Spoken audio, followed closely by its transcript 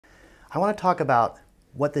I want to talk about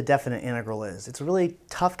what the definite integral is. It's a really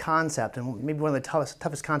tough concept and maybe one of the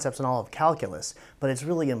toughest concepts in all of calculus, but it's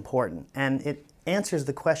really important. And it answers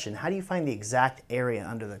the question, how do you find the exact area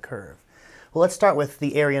under the curve? Well, let's start with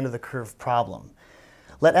the area under the curve problem.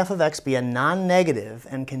 Let f of x be a non-negative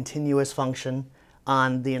and continuous function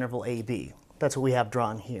on the interval ab. That's what we have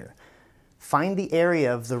drawn here. Find the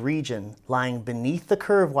area of the region lying beneath the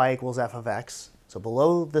curve y equals f of x, so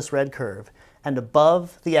below this red curve, and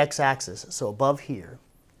above the x-axis, so above here,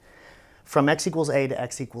 from x equals a to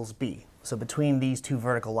x equals b, so between these two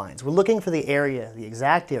vertical lines. We're looking for the area, the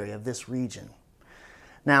exact area of this region.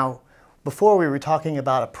 Now, before we were talking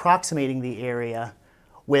about approximating the area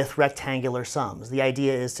with rectangular sums. The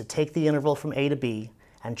idea is to take the interval from a to b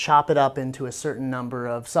and chop it up into a certain number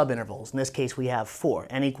of subintervals. In this case, we have 4.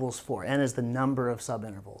 N equals 4. N is the number of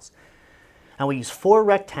subintervals. And we use 4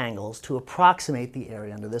 rectangles to approximate the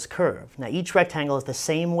area under this curve. Now, each rectangle is the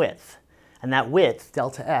same width, and that width,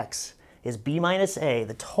 delta x, is b minus a,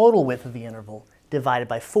 the total width of the interval, divided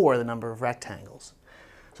by 4, the number of rectangles.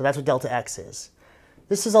 So that's what delta x is.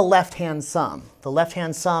 This is a left-hand sum. The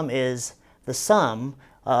left-hand sum is the sum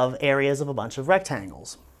of areas of a bunch of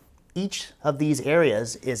rectangles. Each of these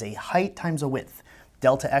areas is a height times a width.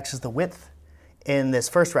 Delta x is the width. In this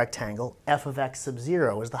first rectangle, f of x sub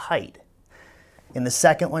 0 is the height. In the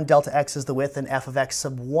second one, delta x is the width, and f of x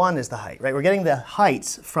sub 1 is the height. Right? We're getting the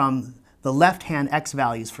heights from the left-hand x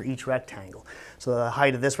values for each rectangle. So the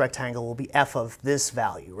height of this rectangle will be f of this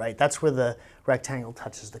value. Right? That's where the rectangle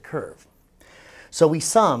touches the curve. So we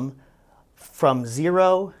sum from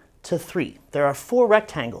 0 to 3. There are 4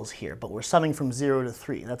 rectangles here, but we're summing from 0 to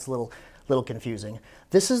 3. That's a little confusing.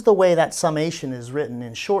 This is the way that summation is written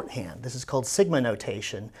in shorthand. This is called sigma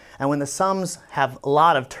notation. And when the sums have a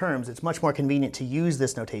lot of terms, it's much more convenient to use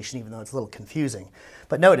this notation, even though it's a little confusing.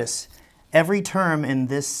 But notice, every term in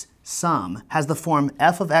this sum has the form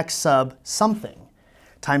f of x sub something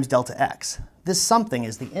times delta x. This something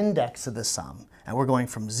is the index of the sum, and we're going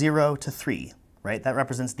from 0 to 3, right? That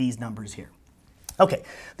represents these numbers here. Okay,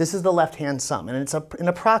 this is the left-hand sum, and it's an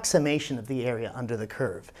approximation of the area under the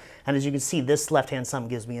curve. And as you can see, this left-hand sum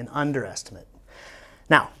gives me an underestimate.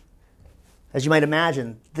 Now, as you might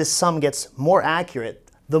imagine, this sum gets more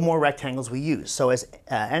accurate the more rectangles we use. So as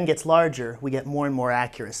n gets larger, we get more and more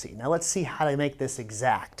accuracy. Now let's see how to make this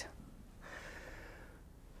exact.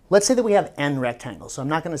 Let's say that we have n rectangles, so I'm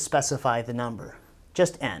not going to specify the number,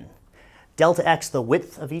 just n. Delta x, the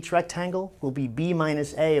width of each rectangle, will be b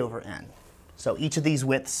minus a over n. So each of these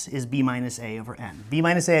widths is b minus a over n. b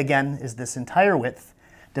minus a, again, is this entire width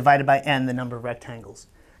divided by n, the number of rectangles.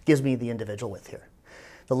 Gives me the individual width here.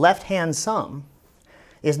 The left-hand sum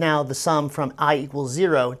is now the sum from I equals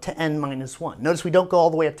 0 to n minus 1. Notice we don't go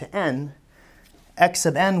all the way up to n. X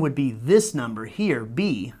sub n would be this number here,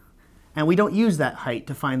 b, and we don't use that height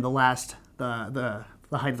to find the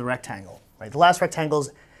height of the rectangle. Right? The last rectangle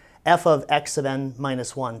is f of x sub n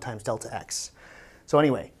minus 1 times delta x. So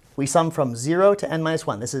anyway, we sum from 0 to n minus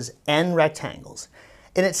 1. This is n rectangles.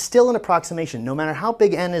 And it's still an approximation. No matter how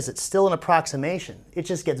big n is, it's still an approximation. It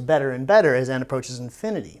just gets better and better as n approaches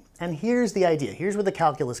infinity. And here's the idea. Here's where the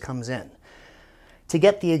calculus comes in. To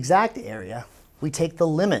get the exact area, we take the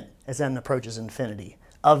limit as n approaches infinity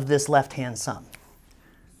of this left-hand sum.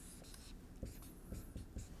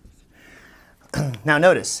 Now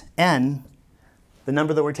notice, n, the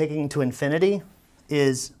number that we're taking to infinity,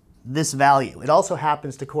 is this value. It also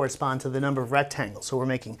happens to correspond to the number of rectangles. So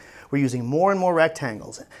we're using more and more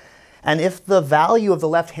rectangles. And if the value of the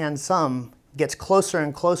left-hand sum gets closer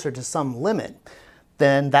and closer to some limit,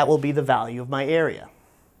 then that will be the value of my area.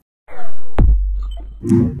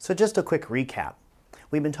 So just a quick recap.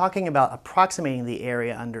 We've been talking about approximating the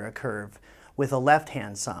area under a curve with a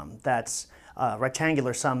left-hand sum. That's a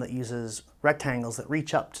rectangular sum that uses rectangles that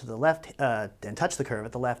reach up to the left and touch the curve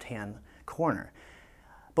at the left-hand corner.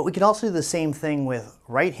 But we can also do the same thing with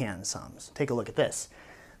right-hand sums. Take a look at this.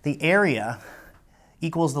 The area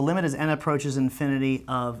equals the limit as n approaches infinity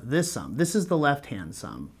of this sum. This is the left-hand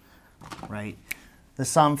sum, right? The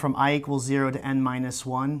sum from I equals 0 to n minus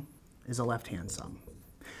 1 is a left-hand sum.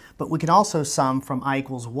 But we can also sum from I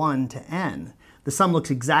equals 1 to n. The sum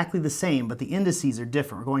looks exactly the same, but the indices are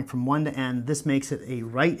different. We're going from 1 to n. This makes it a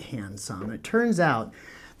right-hand sum. And it turns out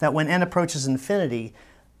that when n approaches infinity,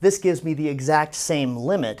 this gives me the exact same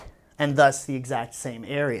limit, and thus the exact same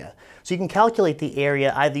area. So you can calculate the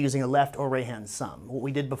area either using a left or right-hand sum. What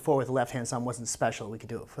we did before with the left-hand sum wasn't special. We could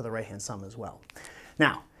do it for the right-hand sum as well.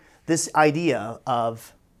 Now, this idea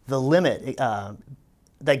of the limit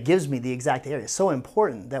that gives me the exact area is so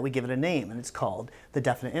important that we give it a name, and it's called the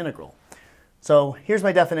definite integral. So here's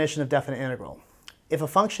my definition of definite integral. if a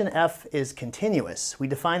function f is continuous, we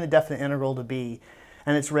define the definite integral to be,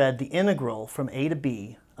 and it's read, the integral from a to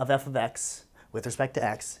b of f of x with respect to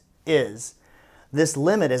x is this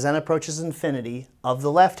limit as n approaches infinity of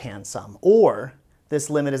the left-hand sum, or this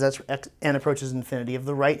limit as n approaches infinity of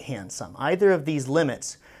the right-hand sum. Either of these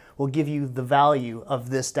limits will give you the value of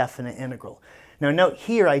this definite integral. Now note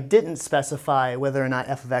here I didn't specify whether or not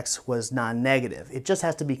f of x was non-negative. It just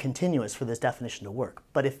has to be continuous for this definition to work.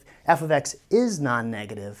 But if f of x is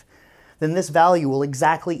non-negative, then this value will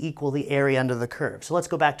exactly equal the area under the curve. So let's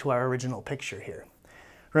go back to our original picture here.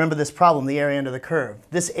 Remember this problem, the area under the curve.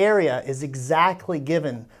 This area is exactly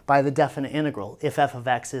given by the definite integral if f of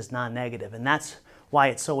x is non-negative, and that's why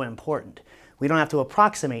it's so important. We don't have to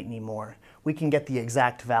approximate anymore. We can get the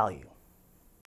exact value.